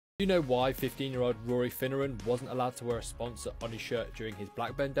Do you know why 15-year-old Rory Finneran wasn't allowed to wear a sponsor on his shirt during his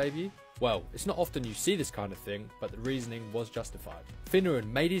Blackburn debut? Well, it's not often you see this kind of thing, but the reasoning was justified. Finneran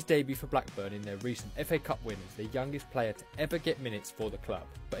made his debut for Blackburn in their recent FA Cup win as the youngest player to ever get minutes for the club,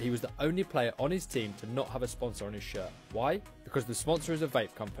 but he was the only player on his team to not have a sponsor on his shirt. Why? Because the sponsor is a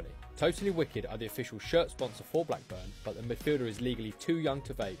vape company. Totally Wicked are the official shirt sponsor for Blackburn, but the midfielder is legally too young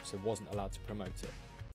to vape, so wasn't allowed to promote it.